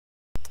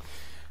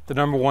the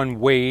number one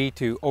way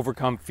to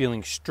overcome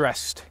feeling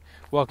stressed.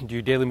 Welcome to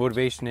your daily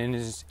motivation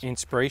and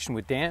inspiration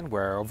with Dan,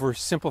 where I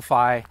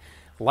oversimplify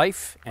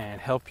life and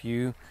help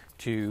you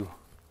to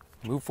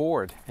move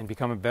forward and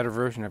become a better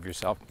version of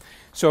yourself.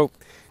 So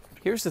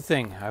here's the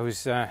thing. I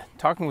was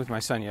talking with my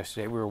son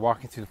yesterday. We were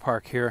walking through the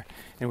park here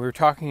and we were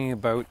talking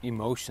about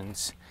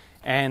emotions.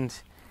 And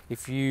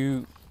if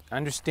you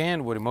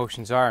understand what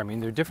emotions are, I mean,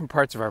 they're different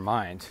parts of our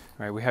mind,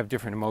 right? We have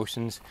different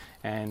emotions,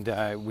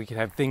 and we could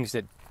have things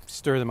that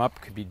stir them up.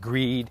 It could be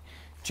greed,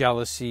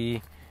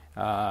 jealousy,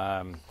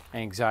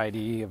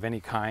 anxiety of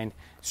any kind,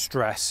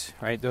 stress,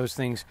 right? Those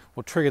things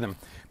will trigger them.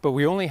 But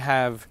we only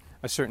have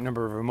a certain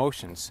number of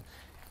emotions.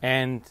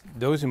 And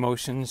those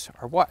emotions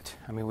are what?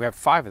 I mean, we have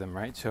 5 of them,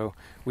 right? So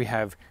we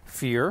have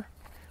fear,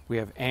 we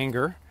have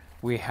anger,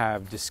 we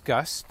have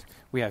disgust,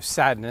 we have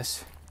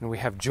sadness, and we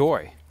have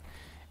joy.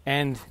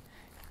 And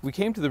we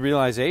came to the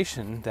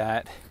realization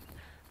that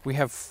we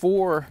have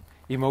 4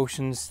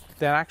 emotions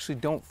that actually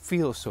don't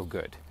feel so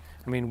good.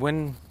 I mean,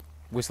 when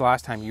was the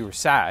last time you were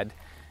sad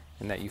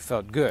and that you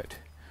felt good?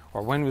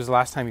 Or when was the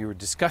last time you were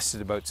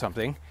disgusted about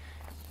something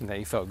and that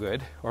you felt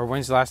good? Or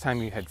when's the last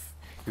time you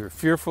were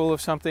fearful of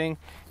something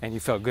and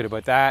you felt good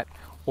about that?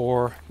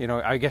 Or,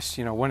 I guess,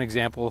 one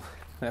example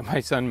that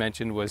my son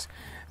mentioned was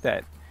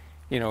that,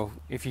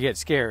 if you get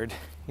scared,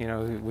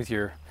 with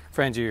your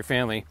friends or your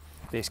family,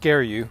 they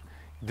scare you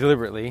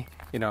deliberately,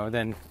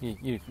 then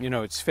you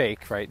know it's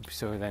fake, right?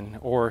 So then,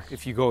 or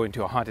if you go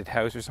into a haunted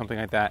house or something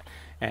like that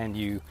and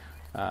you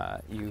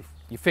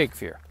fake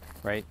fear,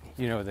 right?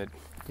 You know that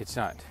it's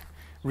not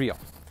real.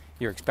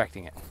 You're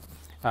expecting it.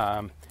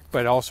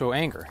 But also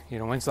anger.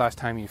 When's the last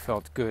time you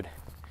felt good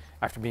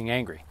after being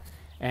angry?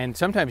 And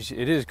sometimes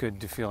it is good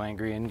to feel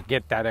angry and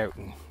get that out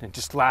and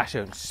just lash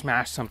out and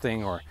smash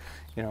something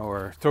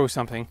or throw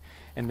something,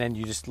 and then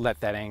you just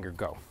let that anger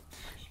go.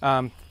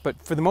 But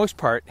for the most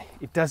part,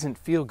 it doesn't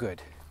feel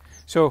good.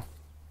 So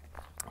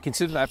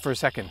consider that for a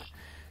second.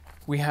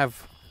 We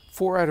have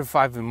 4 out of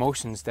 5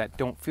 emotions that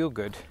don't feel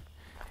good,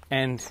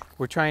 and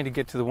we're trying to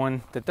get to the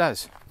one that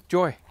does,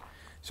 joy.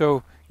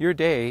 So your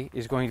day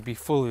is going to be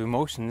full of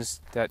emotions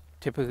that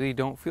typically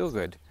don't feel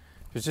good.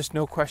 There's just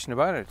no question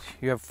about it.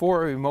 You have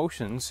 4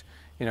 emotions,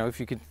 if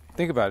you could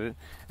think about it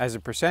as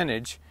a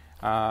percentage,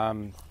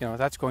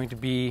 that's going to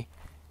be,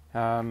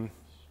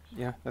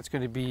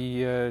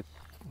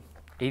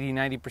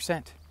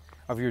 80-90%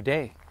 of your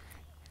day.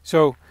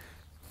 So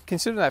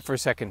consider that for a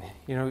second.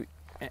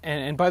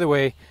 And by the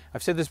way,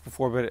 I've said this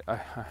before, but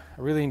I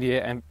really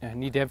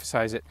need to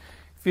emphasize it.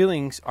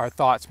 Feelings are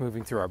thoughts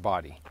moving through our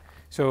body.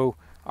 So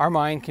our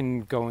mind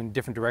can go in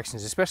different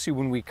directions, especially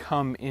when we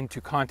come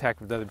into contact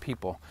with other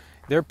people.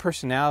 Their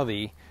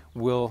personality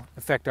will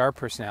affect our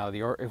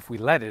personality, or if we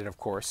let it, of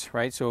course,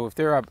 right? So if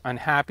they're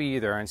unhappy,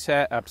 they're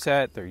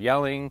upset, they're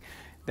yelling,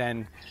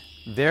 then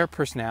their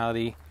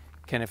personality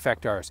can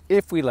affect ours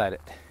if we let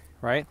it,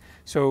 right?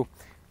 So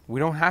we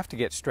don't have to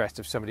get stressed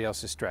if somebody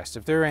else is stressed.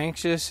 If they're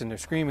anxious and they're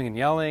screaming and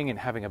yelling and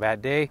having a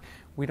bad day,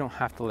 we don't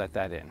have to let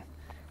that in.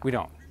 We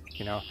don't,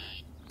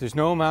 There's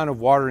no amount of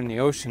water in the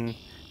ocean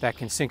that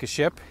can sink a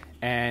ship,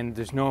 and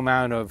there's no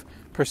amount of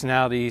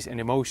personalities and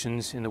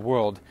emotions in the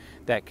world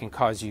that can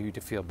cause you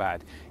to feel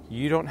bad.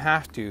 You don't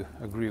have to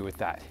agree with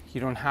that. You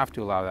don't have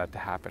to allow that to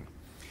happen.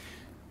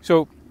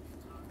 So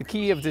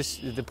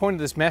the point of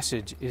this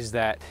message is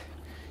that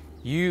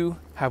you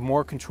have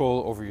more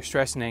control over your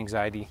stress and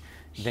anxiety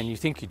than you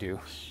think you do.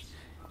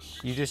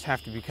 You just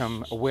have to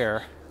become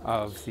aware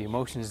of the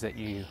emotions that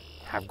you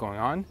have going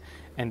on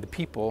and the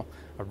people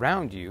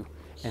around you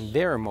and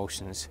their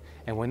emotions.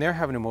 And when they're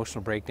having an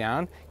emotional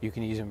breakdown, you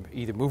can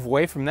either move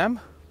away from them,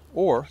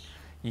 or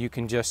you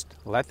can just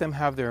let them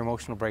have their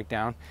emotional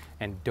breakdown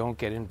and don't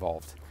get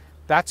involved.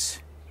 That's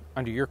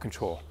under your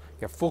control.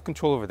 You have full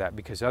control over that,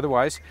 because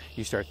otherwise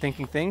you start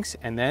thinking things,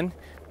 and then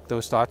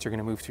those thoughts are going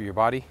to move through your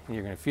body and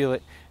you're going to feel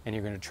it, and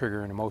you're going to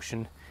trigger an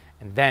emotion,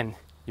 and then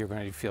you're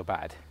going to feel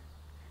bad.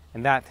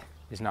 And that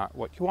is not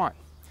what you want,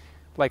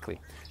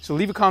 likely. So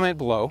leave a comment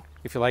below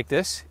if you like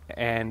this,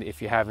 and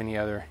if you have any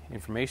other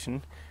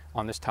information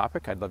on this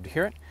topic, I'd love to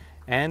hear it.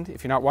 And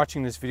if you're not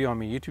watching this video on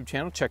my YouTube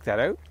channel, check that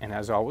out. And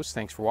as always,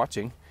 thanks for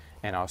watching,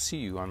 and I'll see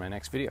you on my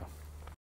next video.